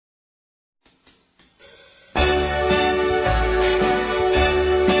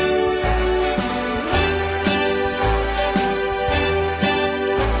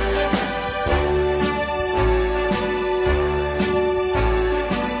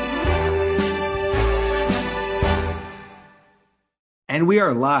And we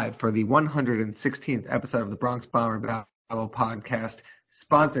are live for the 116th episode of the Bronx Bomber Battle podcast,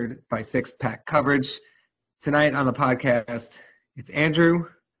 sponsored by Six Pack Coverage. Tonight on the podcast, it's Andrew,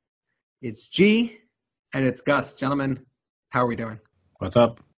 it's G, and it's Gus. Gentlemen, how are we doing? What's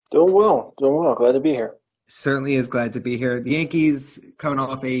up? Doing well. Glad to be here. Certainly is glad to be here. The Yankees coming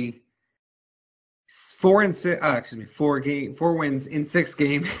off a four wins in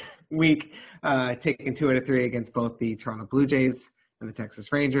 6-game week, taking 2 out of 3 against both the Toronto Blue Jays and the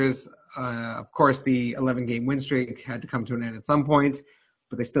Texas Rangers. Of course, the 11-game win streak had to come to an end at some point,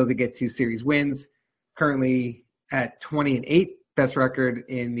 but they still did get 2 series wins. Currently at 20-8, best record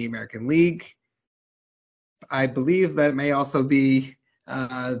in the American League. I believe that it may also be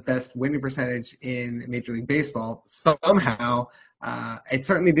best winning percentage in Major League Baseball. Somehow, it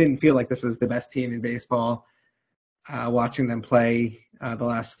certainly didn't feel like this was the best team in baseball. Watching them play the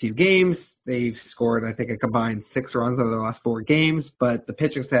last few games, they've scored, I think, a combined 6 runs over the last 4 games. But the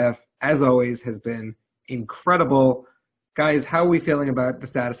pitching staff, as always, has been incredible. Guys, how are we feeling about the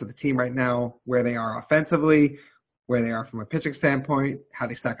status of the team right now, where they are offensively, where they are from a pitching standpoint, how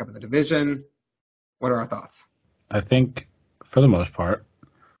they stack up in the division? What are our thoughts? I think, for the most part,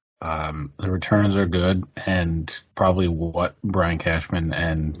 the returns are good and probably what Brian Cashman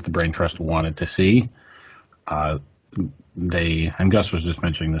and the Brain Trust wanted to see. And Gus was just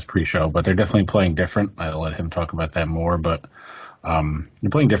mentioning this pre-show, but they're definitely playing different. I'll let him talk about that more, but they're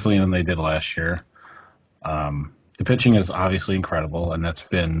playing differently than they did last year. The pitching is obviously incredible, and that's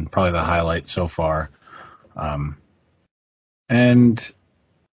been probably the highlight so far. And,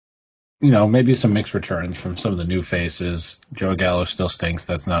 you know, maybe some mixed returns from some of the new faces. Joe Gallo still stinks.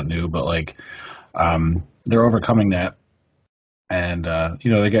 That's not new, but, they're overcoming that. And,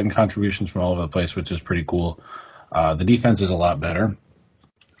 they're getting contributions from all over the place, which is pretty cool. The defense is a lot better.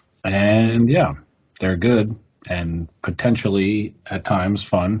 And, yeah, they're good and potentially at times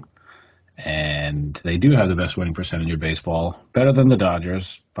fun. And they do have the best winning percentage in baseball, better than the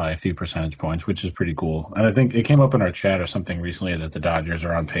Dodgers by a few percentage points, which is pretty cool. And I think it came up in our chat or something recently that the Dodgers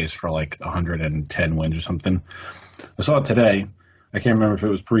are on pace for 110 wins or something. I saw it today. I can't remember if it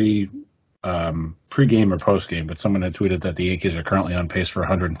was pre-game or post-game, but someone had tweeted that the Yankees are currently on pace for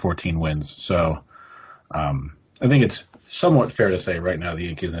 114 wins. So I think it's somewhat fair to say right now the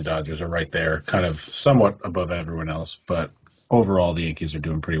Yankees and the Dodgers are right there, kind of somewhat above everyone else. But overall, the Yankees are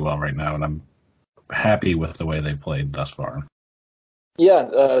doing pretty well right now, and I'm happy with the way they played thus far.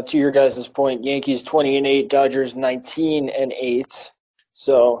 Yeah, to your guys' point, Yankees 20-8, Dodgers 19-8.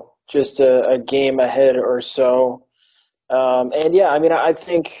 So just a game ahead or so. I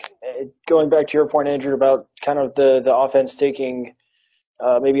think going back to your point, Andrew, about kind of the offense taking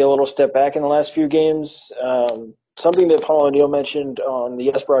maybe a little step back in the last few games. Something that Paul O'Neill mentioned on the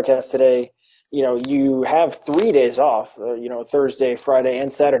YES broadcast today, you have 3 days off, Thursday, Friday,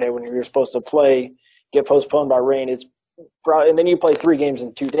 and Saturday when you're supposed to play, get postponed by rain. And then you play 3 games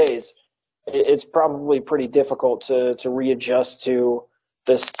in 2 days. It's probably pretty difficult to readjust to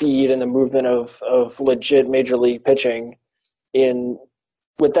the speed and the movement of legit major league pitching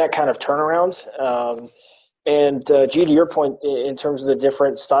with that kind of turnaround. G, to your point, in terms of the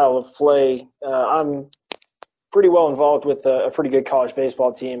different style of play, I'm pretty well involved with a pretty good college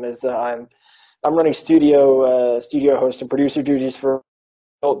baseball team as I'm running studio host and producer duties for an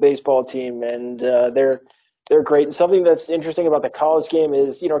adult baseball team, and they're great. And something that's interesting about the college game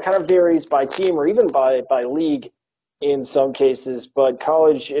is, it kind of varies by team or even by league in some cases, but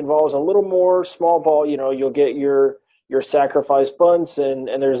college involves a little more small ball. You'll get your sacrifice bunts, and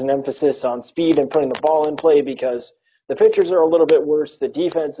there's an emphasis on speed and putting the ball in play because the pitchers are a little bit worse, the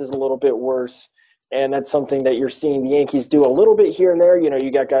defense is a little bit worse, and that's something that you're seeing the Yankees do a little bit here and there.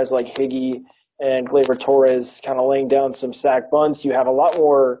 You got guys like Higgy and Gleyber Torres kind of laying down some sack bunts. You have a lot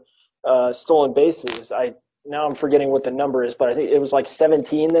more stolen bases. Now I'm forgetting what the number is, but I think it was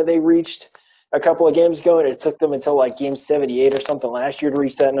 17 that they reached a couple of games ago, and it took them until game 78 or something last year to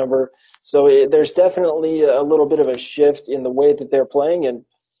reach that number. So there's definitely a little bit of a shift in the way that they're playing, and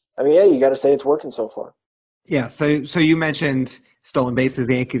you got to say it's working so far. Yeah, so you mentioned stolen bases.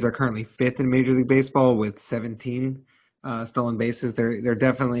 The Yankees are currently 5th in Major League Baseball with 17 stolen bases. They're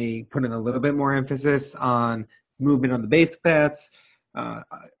definitely putting a little bit more emphasis on movement on the base paths. A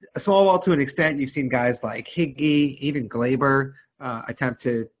small ball to an extent. You've seen guys like Higgy, even Gleyber, attempt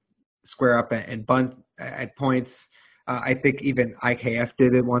to square up and bunt at points. I think even IKF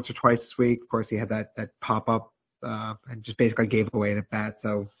did it once or twice this week. Of course, he had that pop up and just basically gave away an at bat.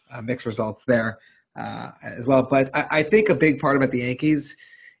 So mixed results there as well. But I think a big part about the Yankees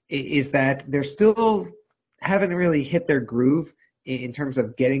is that they're still haven't really hit their groove in terms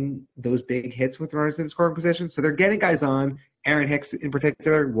of getting those big hits with runners in scoring position. So they're getting guys on. Aaron Hicks in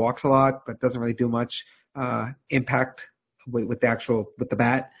particular walks a lot, but doesn't really do much impact with the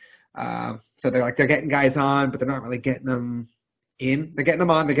bat. So they're getting guys on, but they're not really getting them in. They're getting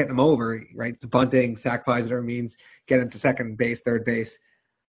them on, they're getting them over, right? The bunting, sac flies, whatever it means, get them to second base, third base.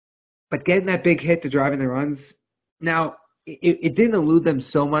 But getting that big hit to driving the runs, now it didn't elude them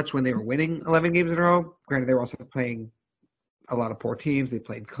so much when they were winning 11 games in a row. Granted, they were also playing a lot of poor teams. They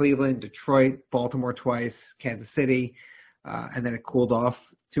played Cleveland, Detroit, Baltimore twice, Kansas City, and then it cooled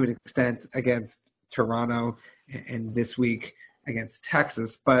off to an extent against Toronto and this week against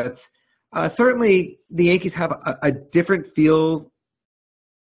Texas. But certainly the Yankees have a different feel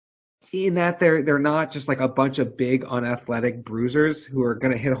in that they're not just like a bunch of big unathletic bruisers who are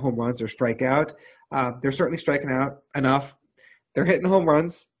going to hit home runs or strike out. They're certainly striking out enough. They're hitting home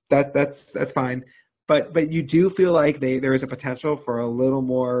runs. That's fine. But you do feel like there is a potential for a little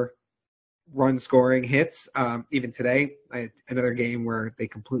more run scoring hits. Even today, another game where they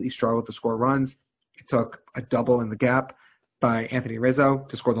completely struggled to score runs. It took a double in the gap by Anthony Rizzo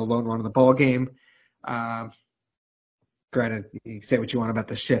to score the lone run of the ball game. Granted, you say what you want about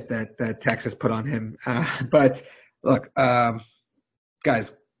the shit that Texas put on him. But look,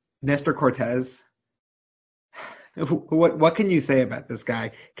 guys, Nestor Cortez, what can you say about this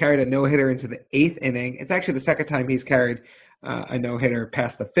guy? Carried a no-hitter into the 8th inning. It's actually the second time he's carried a no-hitter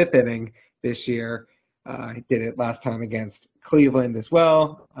past the 5th inning this year. He did it last time against Cleveland as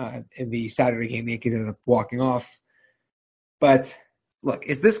well. In the Saturday game, the Yankees ended up walking off. But look,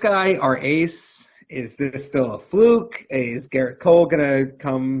 is this guy our ace? Is this still a fluke? Is Garrett Cole going to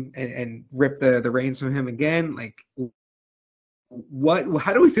come and rip the reins from him again? Like,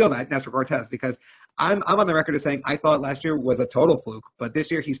 how do we feel about Nestor Cortez? Because I'm on the record of saying I thought last year was a total fluke, but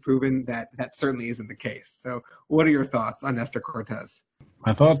this year he's proven that certainly isn't the case. So what are your thoughts on Nestor Cortez?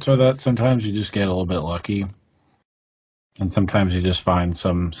 My thoughts are that sometimes you just get a little bit lucky, and sometimes you just find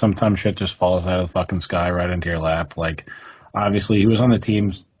sometimes shit just falls out of the fucking sky right into your lap. Like, obviously he was on the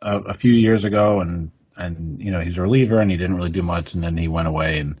team a few years ago, and you know, he's a reliever and he didn't really do much, and then he went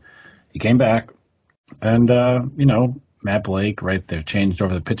away and he came back, and you know, Matt Blake, right? They've changed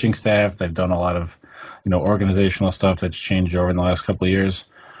over the pitching staff. They've done a lot of, you know, organizational stuff that's changed over in the last couple of years.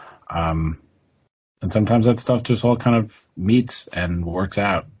 And sometimes that stuff just all kind of meets and works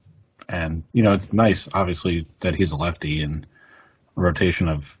out. And, you know, it's nice, obviously, that he's a lefty and a rotation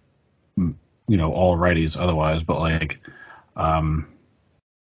of, you know, all righties otherwise. But, like,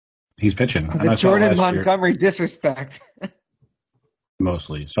 he's pitching. The Jordan Montgomery disrespect.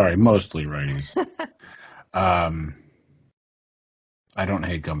 Mostly righties. I don't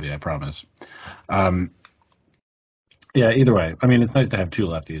hate Gumby, I promise. Yeah, either way. I mean, it's nice to have two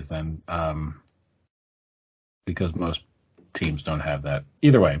lefties then, because most teams don't have that.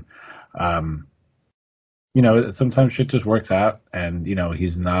 Either way, you know, sometimes shit just works out, and, you know,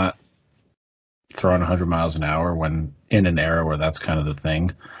 he's not throwing 100 miles an hour when in an era where that's kind of the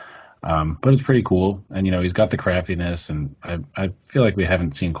thing. But it's pretty cool, and, you know, he's got the craftiness, and I feel like we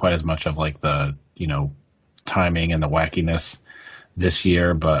haven't seen quite as much of, like, the, you know, timing and the wackiness this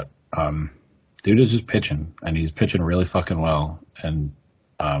year, but dude is just pitching, and he's pitching really fucking well, and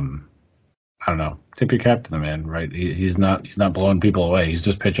I don't know, tip your cap to the man, right? He's not blowing people away. He's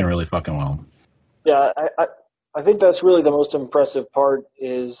just pitching really fucking well. Yeah, I think that's really the most impressive part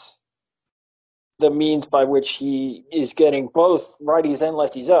is the means by which he is getting both righties and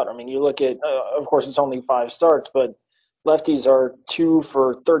lefties out. I mean, you look at, of course, it's only 5 starts, but lefties are 2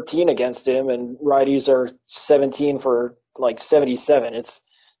 for 13 against him, and righties are 17 for like 77. It's,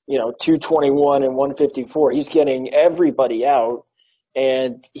 you know, 221 and 154. He's getting everybody out,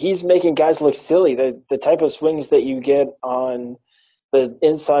 and he's making guys look silly. The type of swings that you get on the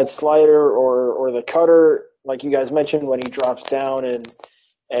inside slider or the cutter, like you guys mentioned, when he drops down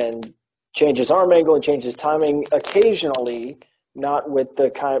and changes arm angle and changes timing occasionally, not with the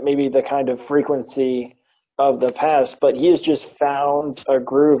kind of frequency of the past, but he has just found a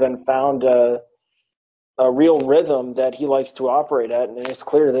groove and found a real rhythm that he likes to operate at, and it's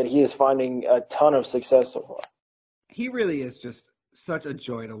clear that he is finding a ton of success so far. He really is just such a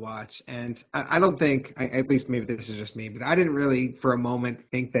joy to watch, and I don't think, at least maybe this is just me, but I didn't really for a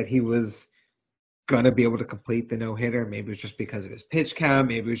moment think that he was going to be able to complete the no-hitter. Maybe it was just because of his pitch count.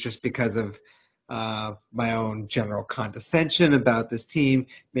 Maybe it was just because of my own general condescension about this team.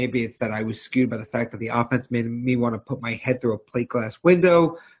 Maybe it's that I was skewed by the fact that the offense made me want to put my head through a plate glass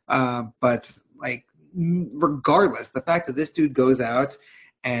window. But like, regardless, the fact that this dude goes out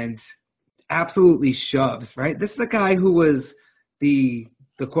and absolutely shoves, right? This is a guy who was the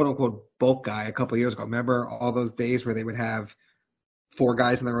quote unquote bulk guy a couple of years ago. Remember all those days where they would have 4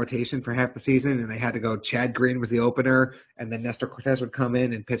 guys in the rotation for half the season, and they had to go. Chad Green was the opener, and then Nestor Cortez would come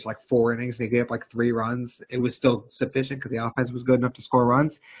in and pitch like 4 innings. They gave up like 3 runs. It was still sufficient because the offense was good enough to score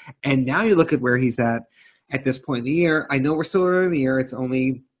runs. And now you look at where he's at this point in the year. I know we're still early in the year. It's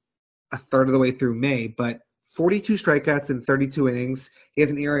only a third of the way through May, but 42 strikeouts in 32 innings. He has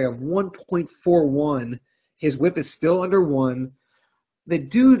an ERA of 1.41. His whip is still under 1. The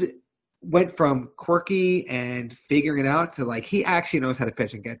dude went from quirky and figuring it out to like he actually knows how to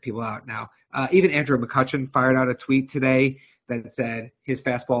pitch and get people out now. Even Andrew McCutchen fired out a tweet today that said his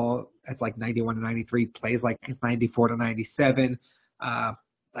fastball that's like 91 to 93 plays like it's 94 to 97.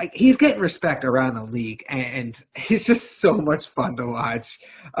 Like he's getting respect around the league, and he's just so much fun to watch.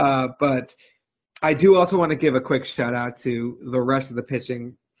 But I do also want to give a quick shout out to the rest of the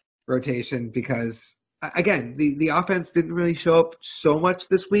pitching rotation because again, the offense didn't really show up so much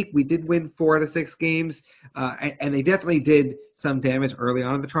this week. We did win 4 out of 6 games, and they definitely did some damage early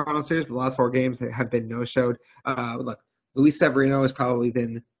on in the Toronto series. But the last 4 games have been no-showed. Look, Luis Severino has probably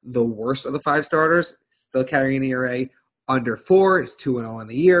been the worst of the 5 starters, still carrying an ERA under 4. Is 2-0 in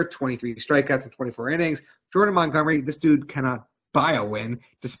the year, 23 strikeouts in 24 innings. Jordan Montgomery, this dude cannot buy a win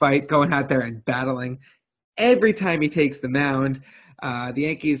despite going out there and battling every time he takes the mound. The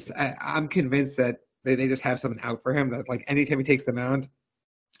Yankees, I'm convinced that they just have something out for him that like anytime he takes the mound,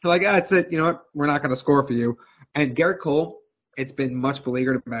 they're like, that's it. You know what? We're not going to score for you. And Garrett Cole, it's been much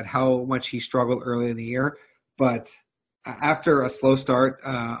beleaguered about how much he struggled early in the year. But after a slow start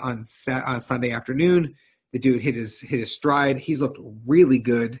on Sunday afternoon, the dude hit his stride. He's looked really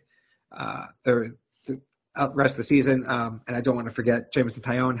good the rest of the season. And I don't want to forget Jameson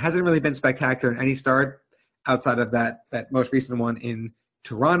Taillon hasn't really been spectacular in any start outside of that most recent one in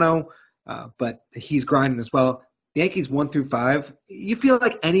Toronto. But he's grinding as well. The Yankees 1 through 5. You feel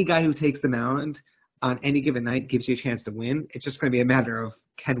like any guy who takes the mound on any given night gives you a chance to win. It's just going to be a matter of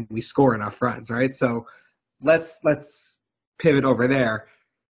can we score enough runs, right? So let's pivot over there,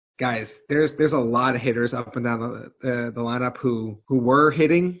 guys. There's a lot of hitters up and down the lineup who were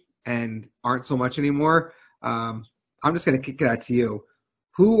hitting and aren't so much anymore. I'm just going to kick it out to you.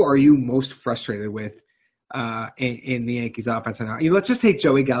 Who are you most frustrated with in the Yankees offense right now? Let's just take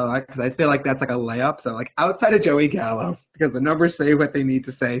Joey Gallo because I feel like that's like a layup. So like outside of Joey Gallo, because the numbers say what they need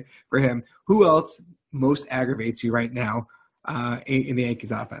to say for him, who else most aggravates you right now in the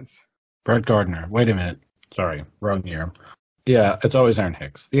Yankees offense? Brett Gardner. Wait a minute. Sorry, wrong year. Yeah, it's always Aaron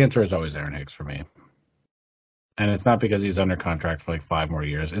Hicks. The answer is always Aaron Hicks for me. And it's not because he's under contract for like 5 more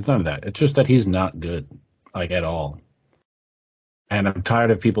years. It's none of that. It's just that he's not good, like at all. And I'm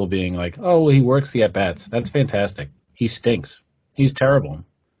tired of people being like, oh, well, he works the at-bats. That's fantastic. He stinks. He's terrible.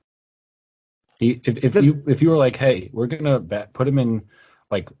 If you were like, hey, we're going to put him in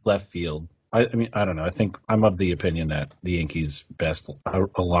like left field. I mean, I don't know. I think I'm of the opinion that the Yankees' best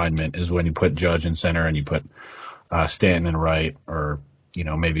alignment is when you put Judge in center and you put Stanton in right, or,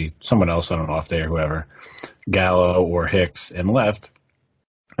 maybe someone else on an off day or whoever, Gallo or Hicks in left.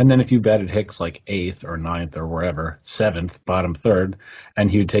 And then if you batted Hicks like 8th or 9th or wherever, 7th, bottom 3rd,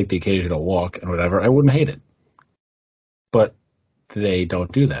 and he would take the occasional walk and whatever, I wouldn't hate it. But they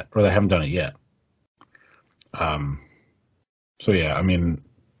don't do that, or they haven't done it yet. So, yeah, I mean,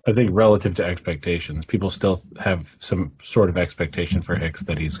 I think relative to expectations, people still have some sort of expectation for Hicks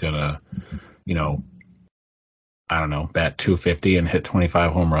that he's going to, I don't know, bat 250 and hit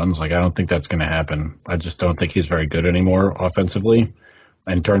 25 home runs. Like, I don't think that's going to happen. I just don't think he's very good anymore offensively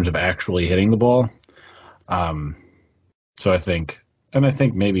in terms of actually hitting the ball. So I think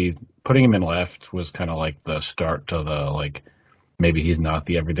maybe putting him in left was kind of like the start to the, like, maybe he's not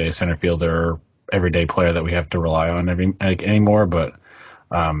the everyday center fielder, everyday player that we have to rely on anymore. But,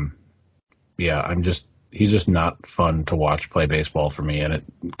 yeah, he's just not fun to watch play baseball for me, and it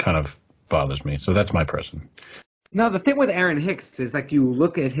kind of bothers me. So that's my person. No, the thing with Aaron Hicks is like you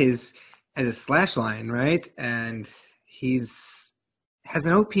look at his slash line, right? And has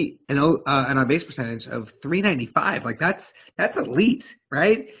an an on base percentage of 395. Like that's elite,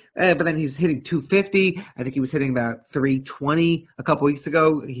 right? But then he's hitting 250. I think he was hitting about 320 a couple weeks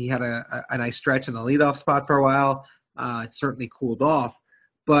ago. He had a nice stretch in the leadoff spot for a while. It certainly cooled off,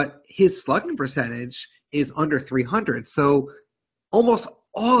 but his slugging percentage is under 300. So almost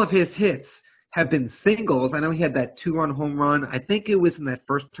all of his hits have been singles. I know he had that 2-run home run. I think it was in that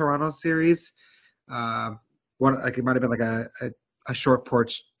first Toronto series. It might have been like a short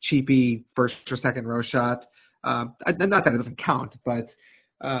porch, cheapy first or second row shot. Not that it doesn't count, but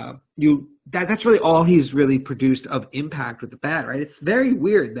that's really all he's really produced of impact with the bat, right? It's very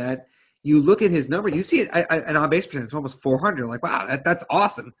weird that you look at his number, you see it an on base percentage, it's almost 400. Like, wow, that's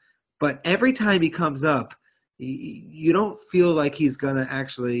awesome. But every time he comes up, you don't feel like he's gonna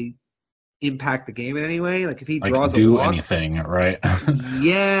actually impact the game in any way. Like if he Like draws a do walk, anything, right?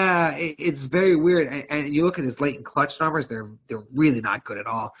 yeah, it's very weird. And you look at his late and clutch numbers; they're really not good at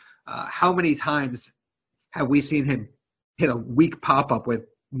all. How many times have we seen him hit a weak pop up with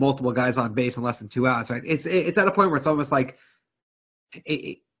multiple guys on base and less than 2 outs? Right? It's at a point where it's almost like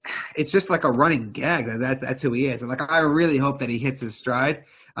it, it's just like a running gag that's who he is. And like I really hope that he hits his stride.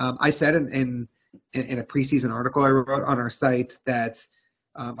 I said in a preseason article I wrote on our site that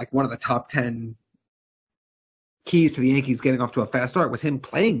like one of the top 10 keys to the Yankees getting off to a fast start was him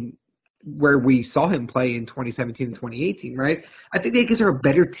playing where we saw him play in 2017 and 2018, right? I think the Yankees are a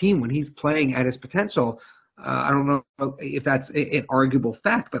better team when he's playing at his potential. I don't know if that's an arguable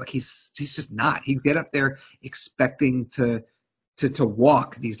fact, but like he's just not. He's get up there expecting to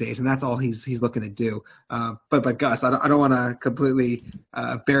walk these days, and that's all he's looking to do. But Gus, I don't want to completely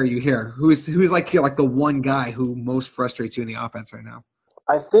bury you here. Who's like the one guy who most frustrates you in the offense right now?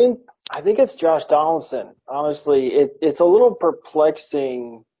 I think it's Josh Donaldson. Honestly, it's a little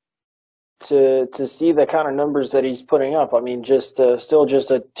perplexing to see the kind of numbers that he's putting up. I mean, just still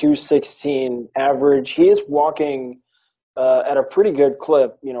just a 216 average. He is walking at a pretty good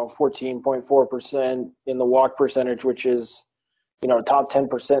clip. 14.4% in the walk percentage, which is top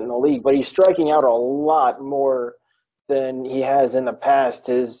 10% in the league. But he's striking out a lot more than he has in the past.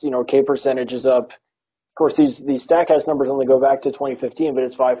 His K percentage is up. Of course, these Statcast numbers only go back to 2015, but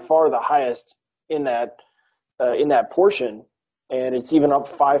it's by far the highest in that portion, and it's even up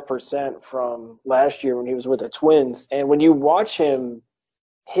 5% from last year when he was with the Twins. And when you watch him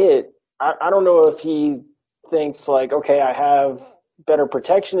hit, I don't know if he thinks like, okay, I have better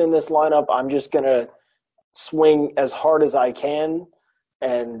protection in this lineup. I'm just gonna swing as hard as I can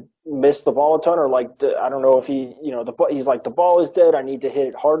and miss the ball a ton, or like I don't know if he's like the ball is dead. I need to hit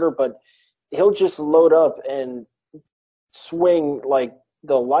it harder, but he'll just load up and swing like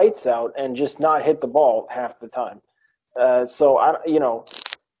the lights out and just not hit the ball half the time. So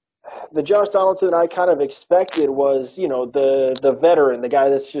the Josh Donaldson that I kind of expected was, the veteran, the guy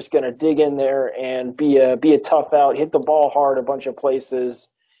that's just going to dig in there and be a tough out, hit the ball hard a bunch of places,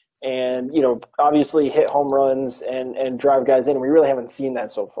 and obviously hit home runs and drive guys in. We really haven't seen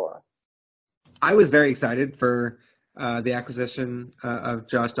that so far. I was very excited for the acquisition of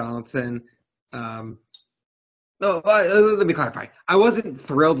Josh Donaldson. No, let me clarify. I wasn't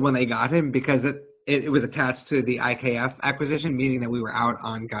thrilled when they got him because it was attached to the IKF acquisition, meaning that we were out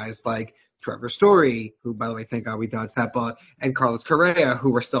on guys like Trevor Story, who, by the way, thank God we dodged that bullet, and Carlos Correa, who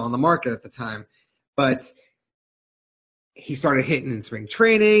were still on the market at the time. But he started hitting in spring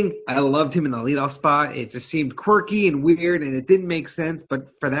training. I loved him in the leadoff spot. It just seemed quirky and weird, and it didn't make sense.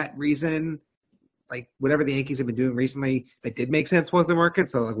 But for that reason, like whatever the Yankees have been doing recently, that did make sense was the market.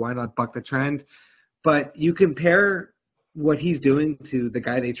 So like, why not buck the trend? But you compare what he's doing to the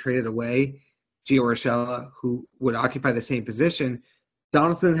guy they traded away, Gio Urshela, who would occupy the same position.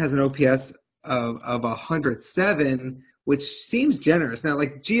 Donaldson has an OPS of 107, which seems generous. Now,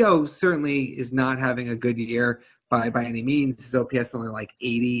 like Gio certainly is not having a good year by any means. His OPS is only like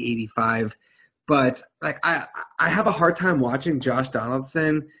 80, 85. But like I have a hard time watching Josh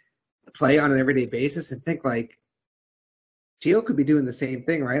Donaldson play on an everyday basis and think like Gio could be doing the same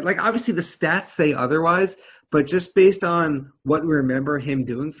thing, right? Like obviously the stats say otherwise, but just based on what we remember him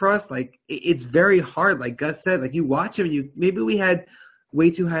doing for us, like it's very hard. Like Gus said, like you watch him, maybe we had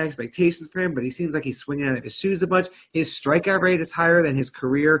way too high expectations for him, but he seems like he's swinging out of his shoes a bunch. His strikeout rate is higher than his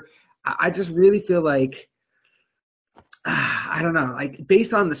career. I just really feel like I don't know, like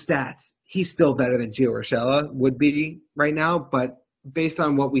based on the stats, he's still better than Gio Urshela would be right now, but based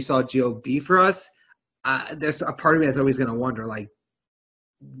on what we saw Gio be for us, there's a part of me that's always going to wonder, like,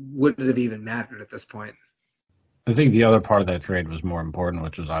 would it have even mattered at this point? I think the other part of that trade was more important,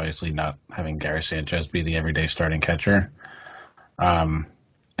 which was obviously not having Gary Sanchez be the everyday starting catcher.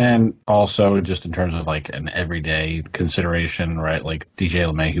 And also just in terms of like an everyday consideration, right? Like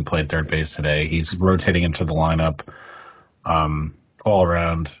DJ LeMay, who played third base today, he's rotating into the lineup all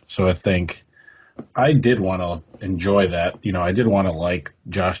around. So I think I did want to enjoy that. I did want to like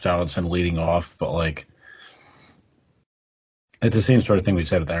Josh Donaldson leading off, but like it's the same sort of thing we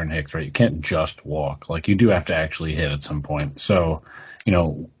said with Aaron Hicks, right? You can't just walk. Like you do have to actually hit at some point. So,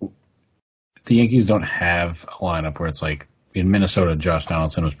 the Yankees don't have a lineup where it's like in Minnesota, Josh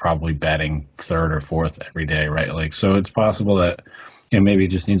Donaldson was probably batting third or fourth every day, right? Like, so it's possible that, maybe he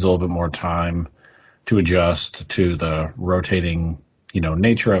just needs a little bit more time to adjust to the rotating,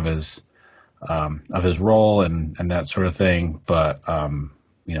 nature of his role and that sort of thing. But,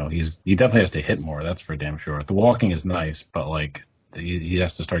 he definitely has to hit more. That's for damn sure. The walking is nice, but like He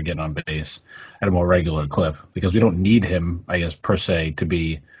has to start getting on base at a more regular clip because we don't need him, I guess, per se, to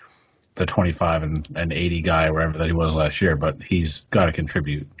be the 25 and 80 guy, wherever that he was last year, but he's got to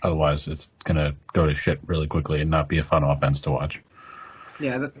contribute. Otherwise, it's going to go to shit really quickly and not be a fun offense to watch.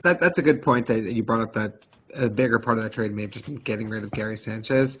 Yeah, that's a good point that you brought up, that a bigger part of that trade may have just been getting rid of Gary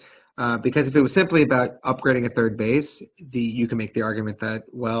Sanchez. Because if it was simply about upgrading at third base, you can make the argument that,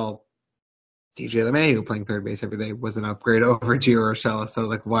 well, DJ LeMahieu playing third base every day was an upgrade over Gio Urshela, so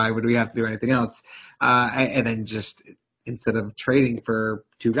like why would we have to do anything else? And then just instead of trading for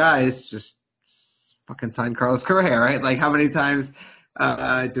two guys, just fucking sign Carlos Correa, right? Like how many times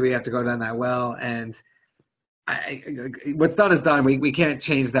do we have to go down that well? And what's done is done. We can't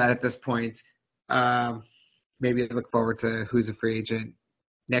change that at this point. Maybe I look forward to who's a free agent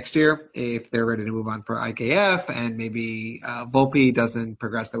next year if they're ready to move on for IKF and maybe Volpe doesn't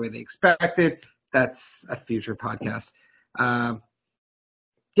progress the way they expected. That's a future podcast. I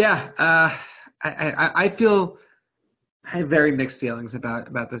have very mixed feelings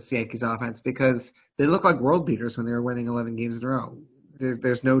about this Yankees offense because they look like world beaters when they were winning 11 games in a row.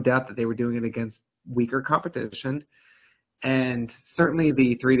 There's no doubt that they were doing it against weaker competition. And certainly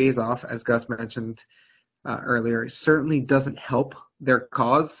the 3 days off, as Gus mentioned earlier, certainly doesn't help their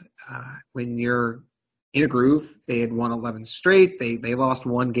cause. When you're in a groove, they had won 11 straight. They lost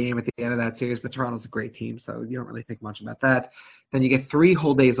one game at the end of that series, but Toronto's a great team, so you don't really think much about that. Then you get 3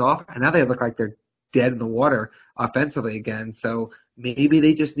 whole days off, and now they look like they're dead in the water offensively again. So maybe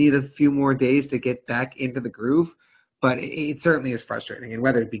they just need a few more days to get back into the groove. But it certainly is frustrating. And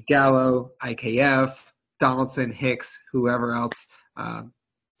whether it be Gallo, IKF, Donaldson, Hicks, whoever else,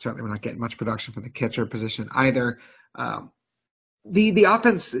 certainly we're not getting much production from the catcher position either. The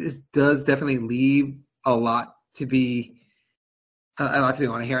offense does definitely leave a lot to be want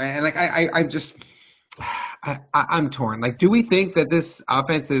to hear. And like I'm torn. Like, do we think that this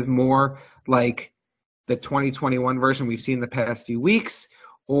offense is more like the 2021 version we've seen the past few weeks,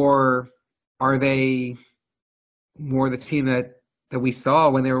 or are they more the team that we saw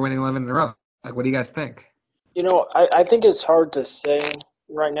when they were winning 11 in a row? Like, what do you guys think? I think it's hard to say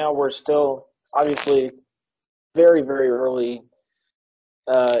right now. We're still obviously very, very early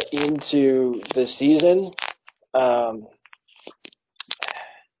into the season. I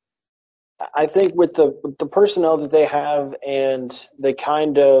think with the personnel that they have and the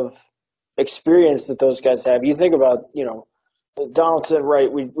kind of experience that those guys have, you think about, Donaldson,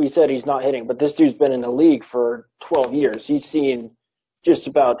 right? We said he's not hitting, but this dude's been in the league for 12 years. He's seen just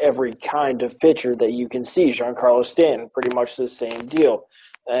about every kind of pitcher that you can see. Giancarlo Stanton, pretty much the same deal.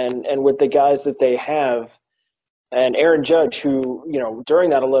 And with the guys that they have, and Aaron Judge, who, during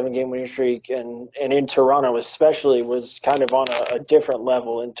that 11-game winning streak and in Toronto especially, was kind of on a different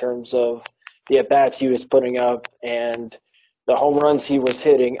level in terms of the at-bats he was putting up and the home runs he was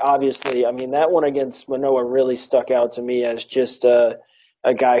hitting. Obviously, I mean, that one against Manoah really stuck out to me as just a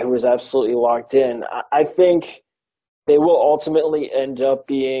guy who was absolutely locked in. I think they will ultimately end up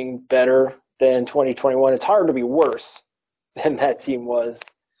being better than 2021. It's hard to be worse than that team was.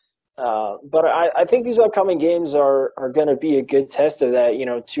 But I think these upcoming games are going to be a good test of that,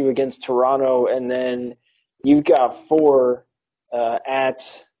 2 against Toronto, and then you've got 4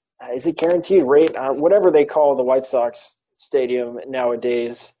 is it Guaranteed Rate? Whatever they call the White Sox stadium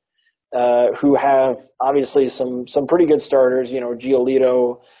nowadays, who have obviously some pretty good starters,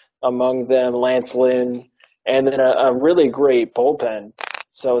 Giolito among them, Lance Lynn, and then a really great bullpen.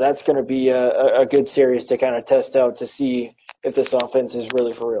 So that's going to be a good series to kind of test out to see if this offense is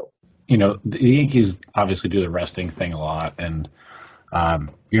really for real. The Yankees obviously do the resting thing a lot, and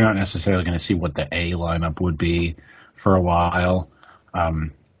you're not necessarily going to see what the A lineup would be for a while.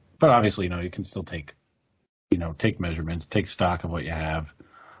 But obviously, you can still take measurements, take stock of what you have.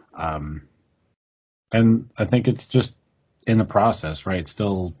 And I think it's just in the process, right? It's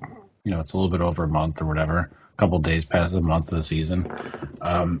still, it's a little bit over a month or whatever, a couple of days past the month of the season.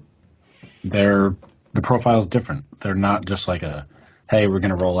 The profile's different. They're not just like hey, we're going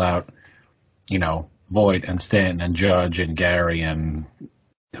to roll out, Voit and Stanton and Judge and Gary and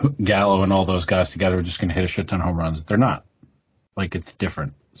Gallo and all those guys together are just going to hit a shit ton of home runs. They're not. Like, it's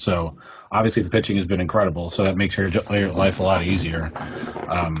different. So obviously the pitching has been incredible, so that makes your life a lot easier.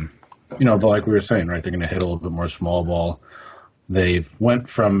 But like we were saying, right, they're going to hit a little bit more small ball. They've went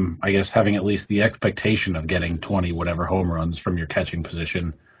from, I guess, having at least the expectation of getting 20 whatever home runs from your catching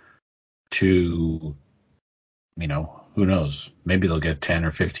position to, who knows? Maybe they'll get 10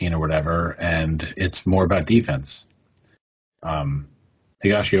 or 15 or whatever, and it's more about defense.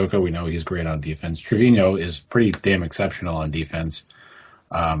 Higashioka, we know he's great on defense. Trevino is pretty damn exceptional on defense.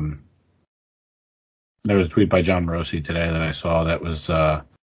 there was a tweet by John Morosi today that I saw that was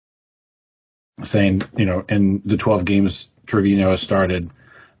saying, in the 12 games Trevino has started,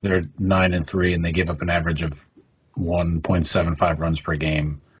 they're 9-3, and they give up an average of 1.75 runs per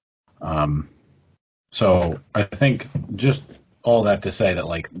game. So I think just all that to say that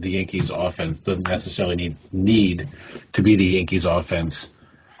like the Yankees offense doesn't necessarily need to be the Yankees offense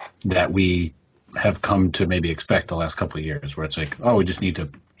that we have come to maybe expect the last couple of years, where it's like, oh, we just need to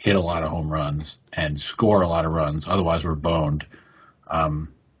hit a lot of home runs and score a lot of runs. Otherwise, we're boned.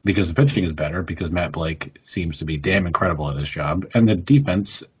 Because the pitching is better, because Matt Blake seems to be damn incredible at his job, and the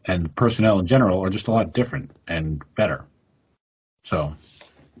defense and personnel in general are just a lot different and better. So.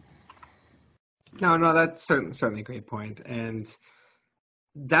 No, that's certainly a great point. And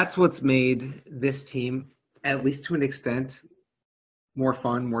that's what's made this team, at least to an extent, more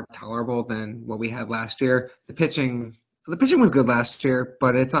fun, more tolerable than what we had last year. The pitching was good last year,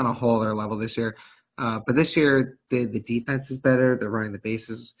 but it's on a whole other level this year. But this year, the defense is better. They're running the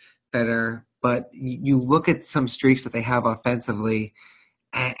bases better. But you look at some streaks that they have offensively,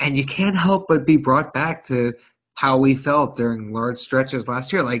 and you can't help but be brought back to how we felt during large stretches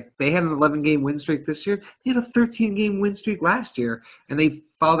last year. Like, they had an 11-game win streak this year. They had a 13-game win streak last year, and they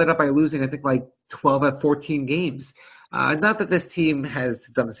followed it up by losing, I think, like 12 out of 14 games. Not that this team has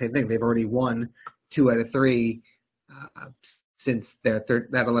done the same thing. They've already won 2 out of 3 since that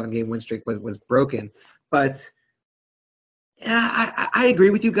 11-game win streak was broken. But yeah, I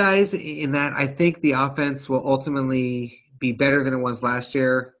agree with you guys in that I think the offense will ultimately be better than it was last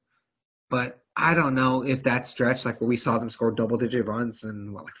year. But I don't know if that stretch, like where we saw them score double-digit runs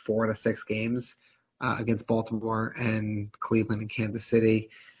in like 4 out of 6 games against Baltimore and Cleveland and Kansas City,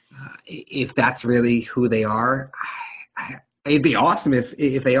 if that's really who they are. It'd be awesome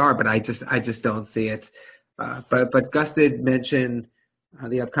if they are, but I just don't see it. But Gus did mention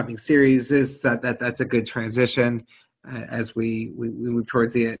the upcoming series is that's a good transition as we move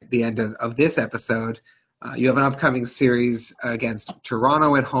towards the end of this episode. You have an upcoming series against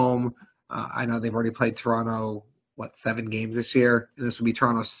Toronto at home. I know they've already played Toronto 7 games this year, and this will be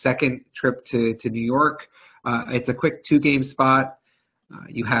Toronto's second trip to New York. It's a quick 2-game spot.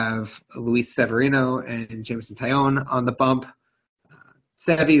 You have Luis Severino and Jameson Taillon on the bump.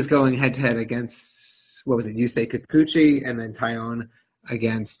 Sevy's going head-to-head against, Yusei Kikuchi, and then Taillon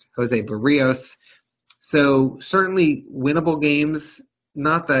against Jose Barrios. So certainly winnable games.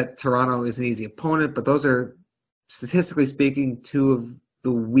 Not that Toronto is an easy opponent, but those are, statistically speaking, 2 of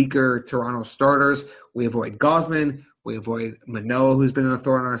the weaker Toronto starters. We avoid Gausman. We avoid Manoah, who's been a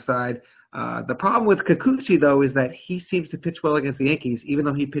thorn on our side. The problem with Kikuchi, though, is that he seems to pitch well against the Yankees, even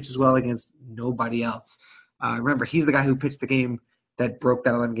though he pitches well against nobody else. Remember, he's the guy who pitched the game that broke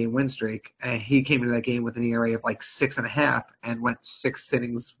that 11-game win streak. He came into that game with an ERA of like 6.5 and went 6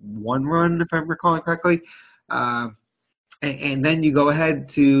 innings, 1 run, if I'm recalling correctly. And then you go ahead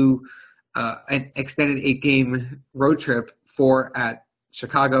to an extended 8-game road trip, 4 at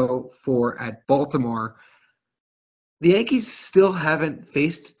Chicago, 4 at Baltimore. The Yankees still haven't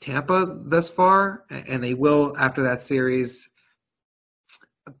faced Tampa thus far, and they will after that series.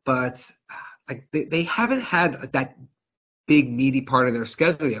 But like they haven't had that big meaty part of their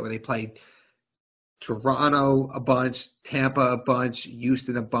schedule yet, where they played Toronto a bunch, Tampa a bunch,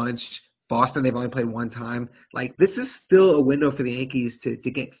 Houston a bunch, Boston they've only played 1 time. Like, this is still a window for the Yankees to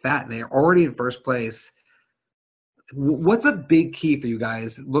get fat, and they're already in first place. What's a big key for you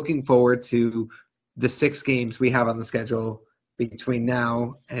guys looking forward to the 6 games we have on the schedule between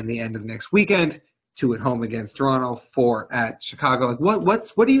now and the end of next weekend? 2 at home against Toronto, 4 at Chicago. Like,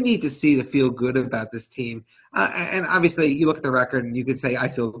 what do you need to see to feel good about this team? And obviously, you look at the record and you could say I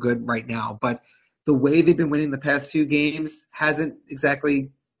feel good right now, but the way they've been winning the past few games hasn't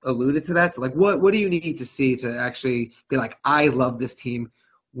exactly alluded to that. So, like, what do you need to see to actually be like, I love this team?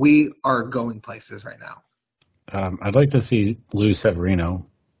 We are going places right now. I'd like to see Luis Severino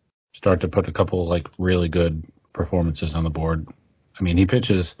start to put a couple like really good performances on the board. I mean, he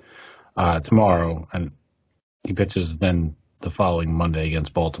pitches tomorrow, and he pitches then the following Monday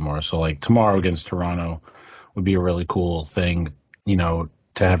against Baltimore. So like tomorrow against Toronto would be a really cool thing,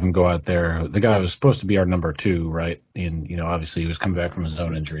 to have him go out there. The guy was supposed to be our number 2, right? And, obviously he was coming back from his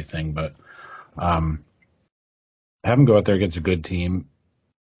own injury thing, but have him go out there against a good team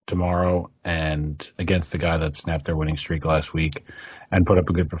tomorrow and against the guy that snapped their winning streak last week and put up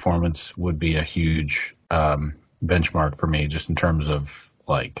a good performance would be a huge benchmark for me, just in terms of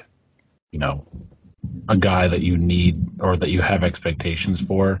like, a guy that you need or that you have expectations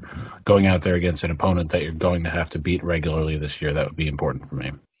for going out there against an opponent that you're going to have to beat regularly this year. That would be important for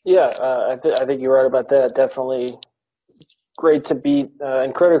me. Yeah, I think you're right about that. Definitely great to beat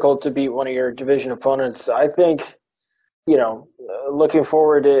and critical to beat one of your division opponents. I think, looking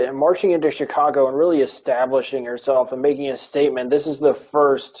forward to marching into Chicago and really establishing yourself and making a statement. This is the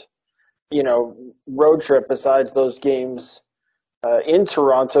first, road trip besides those games in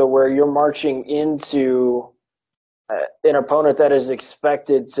Toronto where you're marching into an opponent that is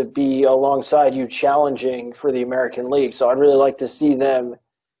expected to be alongside you challenging for the American League. So I'd really like to see them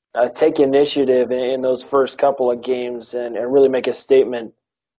take initiative in those first couple of games and really make a statement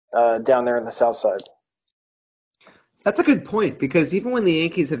down there in the South Side. That's a good point, because even when the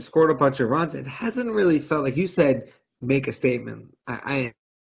Yankees have scored a bunch of runs, it hasn't really felt like you said make a statement.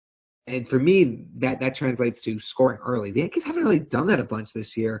 And for me, that translates to scoring early. The Yankees haven't really done that a bunch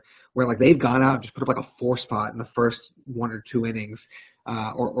this year, where like they've gone out and just put up like a 4 spot in the first 1 or 2 innings,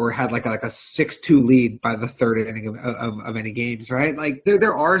 or had like a 6-2 lead by the third inning of any games, right? Like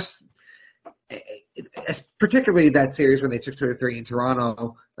there are, particularly that series when they took 2-3 in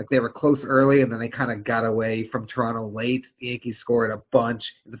Toronto, like they were close early and then they kind of got away from Toronto late. The Yankees scored a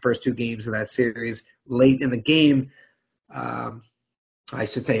bunch in the first 2 games of that series late in the game. I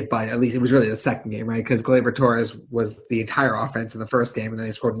should say, but at least it was really the second game, right? Because Gleyber Torres was the entire offense in the first game, and then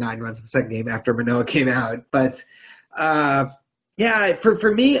they scored 9 runs in the second game after Manoah came out. But yeah,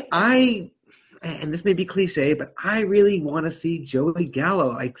 for me, and this may be cliche, but I really want to see Joey Gallo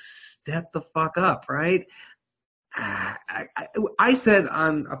like step the fuck up, right? I said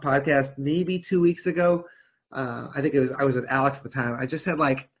on a podcast maybe 2 weeks ago, I think I was with Alex at the time. I just said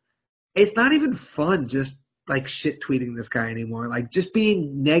like, it's not even fun just like shit tweeting this guy anymore. Like just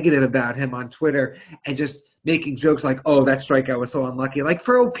being negative about him on Twitter and just making jokes like, oh, that strikeout was so unlucky. Like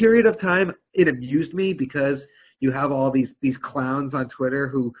for a period of time, it amused me because you have all these clowns on Twitter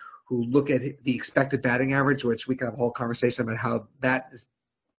who look at the expected batting average, which we can have a whole conversation about how that is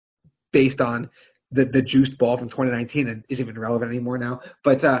based on the juiced ball from 2019 and isn't even relevant anymore now.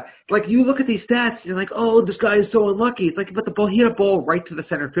 But like you look at these stats, and you're like, oh, this guy is so unlucky. It's like, but he hit a ball right to the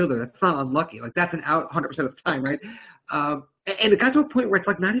center fielder. That's not unlucky. Like that's an out 100% of the time, right? And it got to a point where it's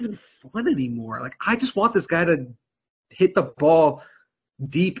like not even fun anymore. Like I just want this guy to hit the ball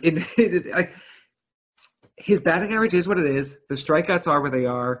deep in. Like his batting average is what it is. The strikeouts are where they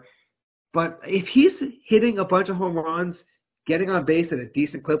are. But if he's hitting a bunch of home runs, getting on base at a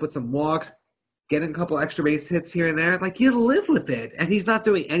decent clip with some walks, getting a couple extra base hits here and there, like you live with it. And he's not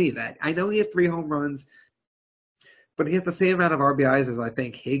doing any of that. I know he has 3 home runs, but he has the same amount of RBIs as I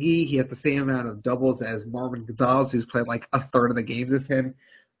think Higgy. He has the same amount of doubles as Marwin Gonzalez, who's played like a third of the games as him.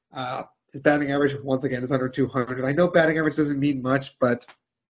 His batting average, once again, is under 200. I know batting average doesn't mean much, but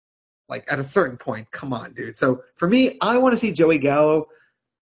like at a certain point, come on, dude. So for me, I want to see Joey Gallo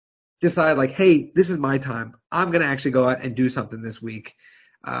decide like, hey, this is my time. I'm going to actually go out and do something this week.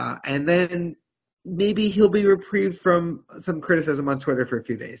 And then maybe he'll be reprieved from some criticism on Twitter for a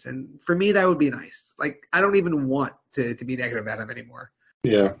few days. And for me, that would be nice. Like, I don't even want to be negative about him anymore.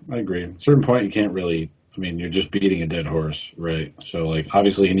 Yeah, I agree. At a certain point, you can't really, I mean, you're just beating a dead horse, right? So, like,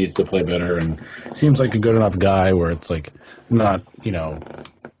 obviously he needs to play better and seems like a good enough guy where it's, like, not,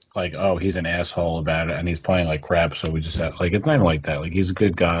 like, oh, he's an asshole about it and he's playing like crap, so we just have, like, it's not even like that. Like, he's a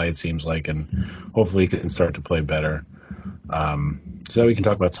good guy, it seems like, and hopefully he can start to play better. So we can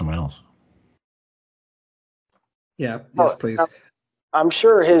talk about someone else. Yeah, yes, please. I'm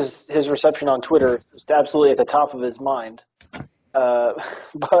sure his reception on Twitter is absolutely at the top of his mind.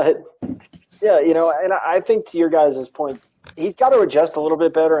 But yeah, and I think to your guys' point, he's got to adjust a little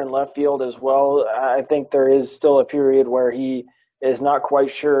bit better in left field as well. I think there is still a period where he is not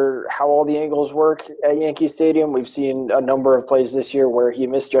quite sure how all the angles work at Yankee Stadium. We've seen a number of plays this year where he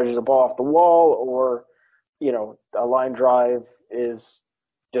misjudges a ball off the wall, or a line drive is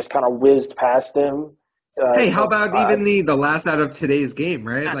just kind of whizzed past him. Hey, how about even the last out of today's game,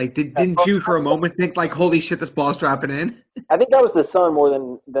 right? Like, didn't you for a moment think like, holy shit, this ball's dropping in? I think that was the sun more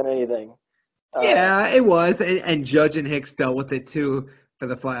than anything. Yeah, it was, and Judge and Hicks dealt with it too for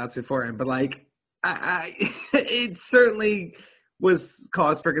the flyouts before him. But like, it certainly was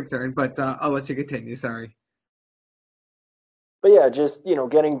cause for concern. But I'll let you continue. Sorry. But yeah, just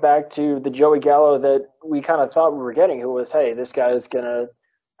getting back to the Joey Gallo that we kind of thought we were getting, who was, hey, this guy is gonna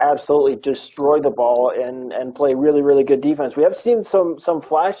absolutely destroy the ball and play really, really good defense. We have seen some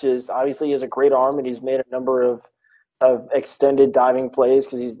flashes. Obviously, he has a great arm and he's made a number of extended diving plays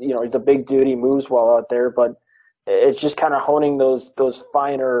because he's a big dude. He moves well out there, but it's just kind of honing those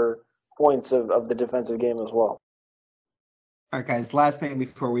finer points of the defensive game as well. All right, guys. Last thing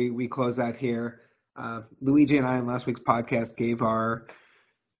before we close out here, Luigi and I on last week's podcast gave our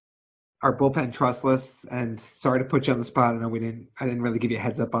bullpen trust lists, and sorry to put you on the spot. I know I didn't really give you a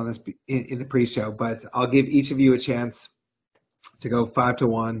heads up on this in the pre-show, but I'll give each of you a chance to go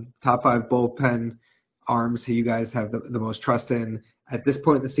 5-1, top 5 bullpen arms who you guys have the most trust in at this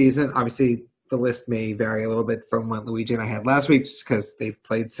point in the season. Obviously, the list may vary a little bit from what Luigi and I had last week just because they've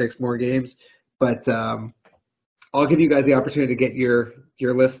played 6 more games. But I'll give you guys the opportunity to get your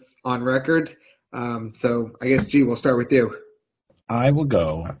lists on record. So I guess, G, we'll start with you. I will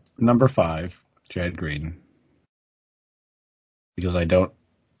go number 5, Chad Green, because I don't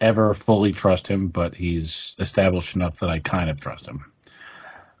ever fully trust him, but he's established enough that I kind of trust him.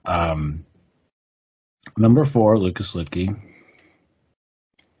 Number 4, Lucas Luetge.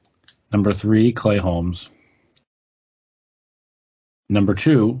 Number 3, Clay Holmes. Number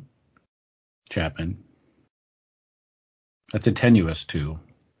 2, Chapman. That's a tenuous 2.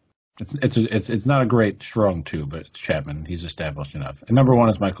 It's not a great strong 2, but it's Chapman. He's established enough. And number 1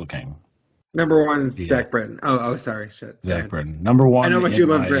 is Michael King. Number 1 is Zach Britton. Oh, sorry. Shit. Zach Britton. Number 1. I know what you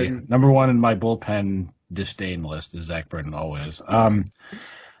love, Britton. Number 1 in my bullpen disdain list is Zach Britton always.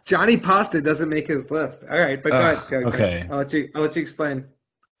 Johnny Pasta doesn't make his list. All right, but go ahead. Okay. I'll let you explain.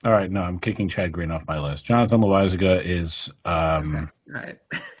 All right, no, I'm kicking Chad Green off my list. Jonathan Loaisiga is right.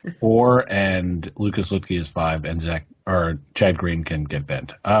 4, and Lucas Luetge is 5, and Chad Green can get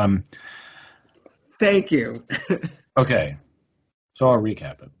bent. Thank you. Okay, so I'll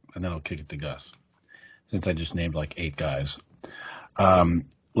recap it, and then I'll kick it to Gus, since I just named like 8 guys.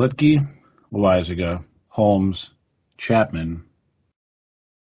 Luetge, Loaisiga, Holmes, Chapman,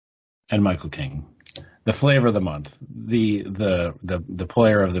 and Michael King. The flavor of the month, the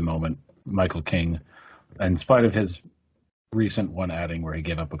player of the moment, Michael King, in spite of his recent one outing where he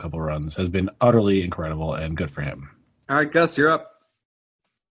gave up a couple runs, has been utterly incredible and good for him. All right, Gus, you're up.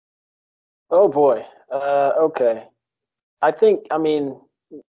 Oh boy. Okay.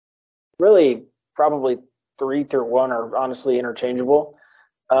 Really, probably 3 through 1 are honestly interchangeable.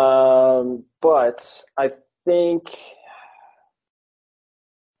 But I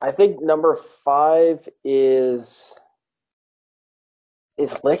think number 5 is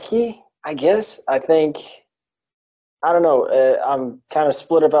Luetge, I guess. I don't know. I'm kind of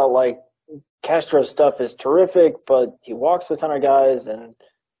split about like Castro's stuff is terrific, but he walks a ton of guys, and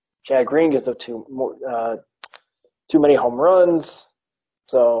Chad Green gives up too many home runs.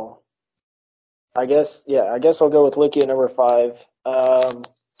 So I guess I'll go with Luetge at number 5.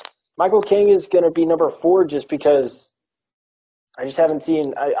 Michael King is going to be number 4 just because I just haven't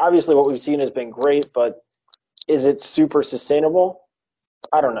seen. Obviously, what we've seen has been great, but is it super sustainable?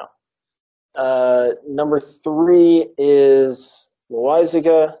 I don't know. Number 3 is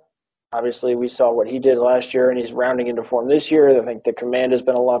Loaisiga. Obviously, we saw what he did last year, and he's rounding into form this year. I think the command has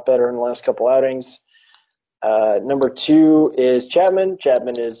been a lot better in the last couple outings. Number 2 is Chapman.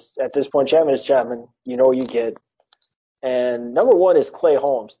 Chapman is Chapman. You know what you get. And number 1 is Clay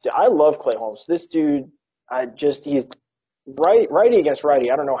Holmes. I love Clay Holmes. This dude, he's righty against righty.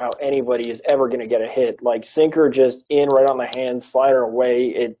 I don't know how anybody is ever going to get a hit. Like sinker just in right on the hand, slider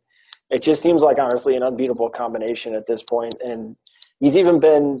away. It just seems like honestly an unbeatable combination at this point. And he's even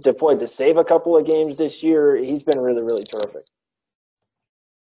been deployed to save a couple of games this year. He's been really, really terrific.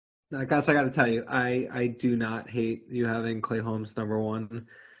 Guys, I got to tell you, I do not hate you having Clay Holmes number 1.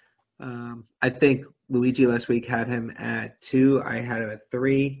 I think Luigi last week had him at 2. I had him at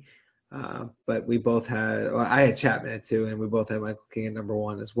 3. But we both I had Chapman at 2, and we both had Michael King at number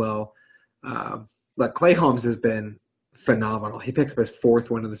 1 as well. But Clay Holmes has been phenomenal. He picked up his 4th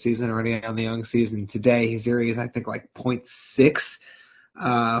win of the season already on the young season. Today, his ERA is, I think, like 0.6.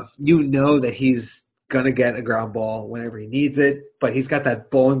 You know that he's going to get a ground ball whenever he needs it, but he's got that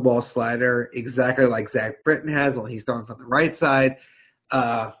bowling ball slider exactly like Zach Britton has, only he's throwing from the right side.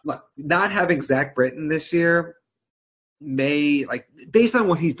 Look, not having Zach Britton this year may, like, based on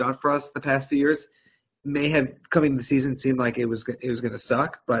what he's done for us the past few years, may have coming to the season seemed like it was going to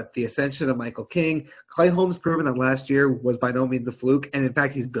suck, but the ascension of Michael King, Clay Holmes proven that last year was by no means the fluke, and in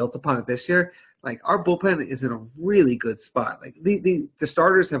fact he's built upon it this year. Like, our bullpen is in a really good spot. Like, the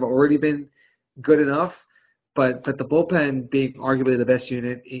starters have already been good enough, but the bullpen being arguably the best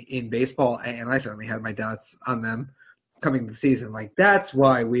unit in baseball, and I certainly had my doubts on them coming to the season. Like, that's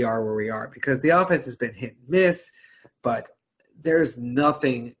why we are where we are, because the offense has been hit and miss, but there's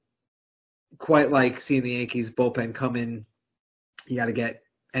nothing quite like seeing the Yankees bullpen come in. You got to get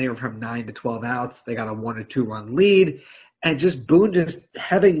anywhere from 9 to 12 outs. They got a 1 or 2 run lead, and just Boone just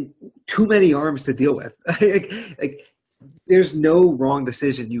having too many arms to deal with. like, there's no wrong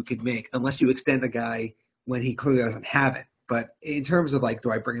decision you can make unless you extend a guy when he clearly doesn't have it. But in terms of, like,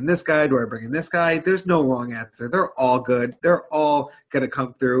 do I bring in this guy? Do I bring in this guy? There's no wrong answer. They're all good. They're all going to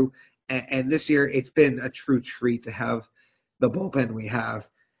come through. And this year, it's been a true treat to have the bullpen we have.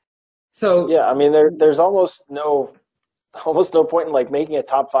 So yeah, I mean, there's almost no almost no point in like making a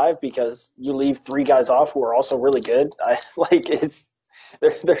top five because you leave three guys off who are also really good.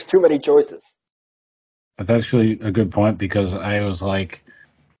 There's too many choices. But that's actually a good point because I was like,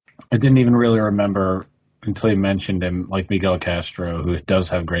 I didn't even really remember until you mentioned him, like Miguel Castro, who does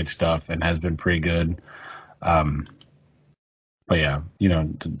have great stuff and has been pretty good. But yeah,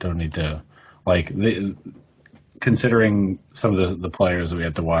 don't need to like considering some of the players that we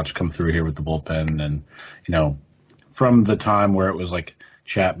had to watch come through here with the bullpen, and from the time where it was like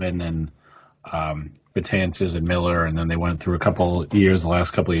Chapman and Betances and Miller, and then they went through the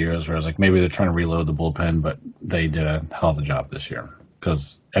last couple of years, where I was like, maybe they're trying to reload the bullpen, but they did a hell of a job this year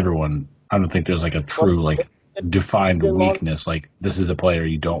because I don't think there's like a true like defined weakness. Like this is the player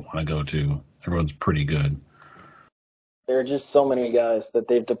you don't want to go to. Everyone's pretty good. There are just so many guys that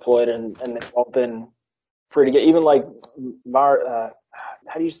they've deployed and they've all been pretty good. Even like how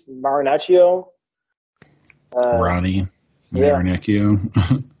do you Marinaccio? Ronnie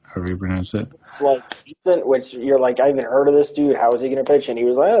Marinaccio, however you pronounce it. It's like decent, which you're like, I haven't heard of this dude. How is he going to pitch? And he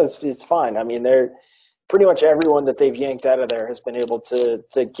was like, oh, it's fine. I mean, they're pretty much everyone that they've yanked out of there has been able to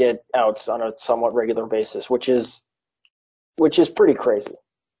get outs on a somewhat regular basis, which is pretty crazy.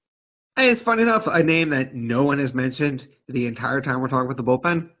 Hey, it's funny enough, a name that no one has mentioned the entire time we're talking about the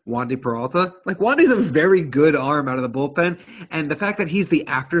bullpen, Wandy Peralta. Like, Wandy's a very good arm out of the bullpen, and the fact that he's the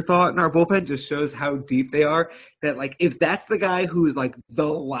afterthought in our bullpen just shows how deep they are. That, like, if that's the guy who's, like, the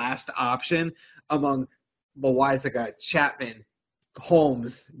last option among, well, why is the guy? Chapman,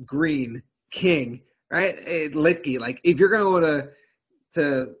 Holmes, Green, King, right? Litke. Like, if you're going to go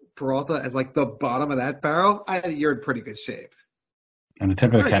to Peralta as, like, the bottom of that barrel, you're in pretty good shape. And a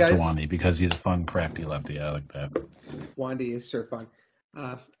tip of the cap to Wandy because he's a fun, crafty lefty. I like that. Wandy is sure fun.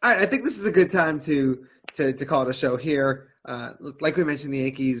 All right, I think this is a good time to call it a show here. Like we mentioned, the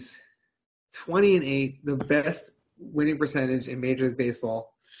Yankees 20-8, the best winning percentage in Major League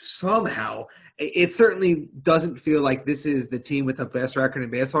Baseball. Somehow, it certainly doesn't feel like this is the team with the best record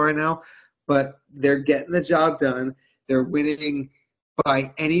in baseball right now, but they're getting the job done. They're winning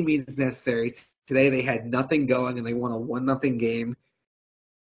by any means necessary. Today they had nothing going and they won a 1-0 game.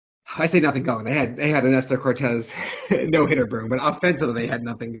 I say nothing going. They had an Nestor Cortez no hitter broom, but offensively they had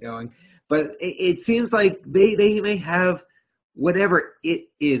nothing going. But it seems like they may have whatever it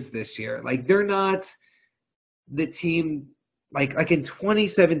is this year. Like they're not the team like in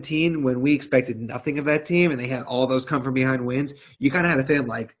 2017 when we expected nothing of that team and they had all those come from behind wins. You kind of had a feeling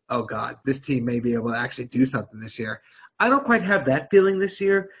like, oh God, this team may be able to actually do something this year. I don't quite have that feeling this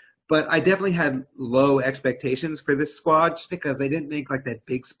year. But I definitely had low expectations for this squad just because they didn't make like that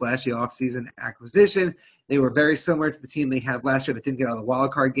big splashy offseason acquisition. They were very similar to the team they had last year that didn't get out of the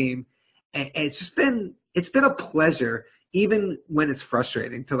wild card game. And it's been a pleasure, even when it's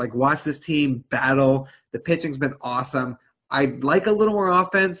frustrating, to like watch this team battle. The pitching's been awesome. I'd like a little more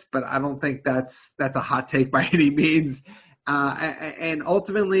offense, but I don't think that's a hot take by any means. And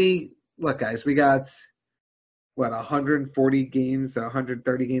ultimately, look, guys, we got 140 games,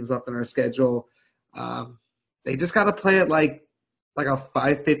 130 games left on our schedule. They just got to play it like a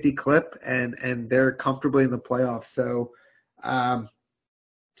 550 clip, and they're comfortably in the playoffs. So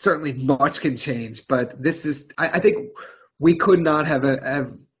certainly much can change, but this is I think we could not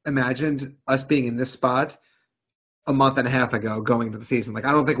have imagined us being in this spot a month and a half ago going into the season. Like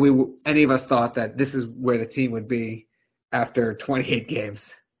I don't think any of us thought that this is where the team would be after 28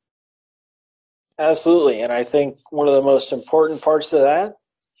 games. Absolutely, and I think one of the most important parts to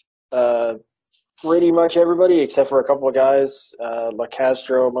that, pretty much everybody except for a couple of guys,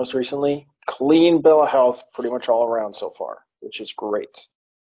 LaCastro most recently, clean bill of health pretty much all around so far, which is great.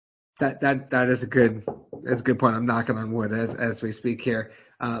 That is a good point. I'm knocking on wood as we speak here.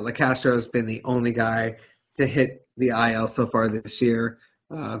 LaCastro has been the only guy to hit the IL so far this year.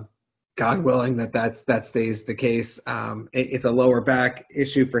 God willing that stays the case. It's a lower back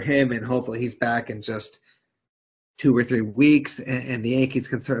issue for him, and hopefully he's back in just 2 or 3 weeks. And the Yankees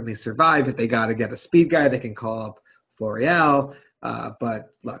can certainly survive if they got to get a speed guy. They can call up Florial.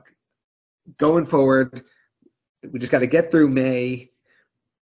 But look, going forward, we just got to get through May,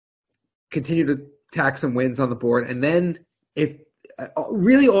 continue to tack some wins on the board, and then if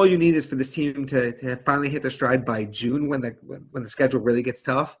really all you need is for this team to finally hit their stride by June when the schedule really gets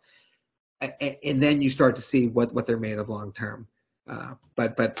tough. And then you start to see what they're made of long term.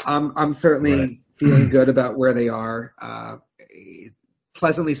 But I'm certainly feeling good about where they are.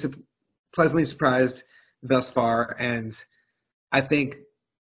 Pleasantly surprised thus far, and I think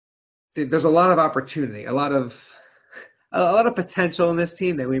there's a lot of opportunity, a lot of potential in this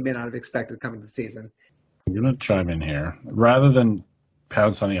team that we may not have expected coming to the season. I'm gonna chime in here rather than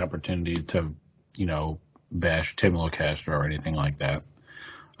pounce on the opportunity to, bash Timlo Castro or anything like that.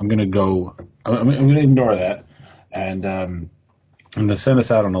 I'm gonna ignore that, and I'm gonna send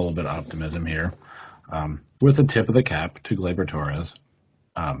us out on a little bit of optimism here, with a tip of the cap to Gleyber Torres,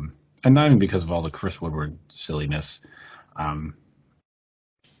 and not even because of all the Chris Woodward silliness,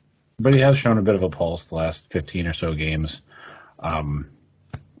 but he has shown a bit of a pulse the last 15 or so games.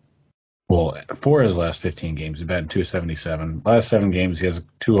 Well, for his last 15 games, he's batting .277. Last 7 games, he has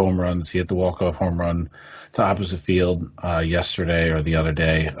 2 home runs. He hit the walk-off home run to opposite field yesterday or the other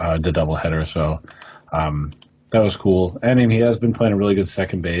day, the doubleheader. So that was cool. And he has been playing a really good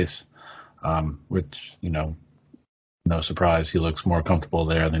second base, which, no surprise. He looks more comfortable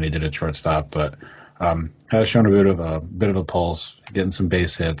there than he did at shortstop, but has shown a bit of a pulse, getting some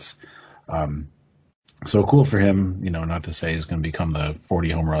base hits. So cool for him, not to say he's going to become the 40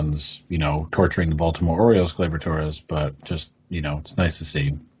 home runs, torturing the Baltimore Orioles, Gleyber Torres, but just, it's nice to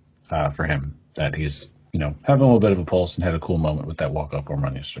see for him that he's, having a little bit of a pulse and had a cool moment with that walk-off home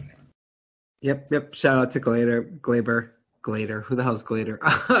run yesterday. Yep. Shout out to Gleyber. Who the hell's Glader?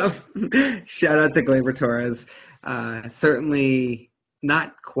 Shout out to Gleyber Torres. Certainly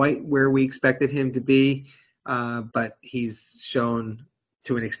not quite where we expected him to be, but he's shown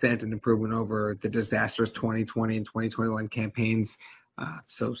to an extent an improvement over the disastrous 2020 and 2021 campaigns.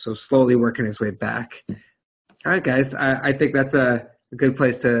 So slowly working his way back. All right, guys. I think that's a good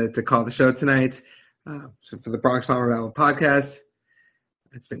place to call the show tonight. So for the Bronx Bomber Battle podcast,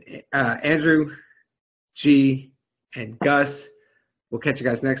 it's been Andrew, G, and Gus. We'll catch you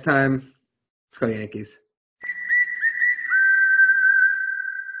guys next time. Let's go Yankees.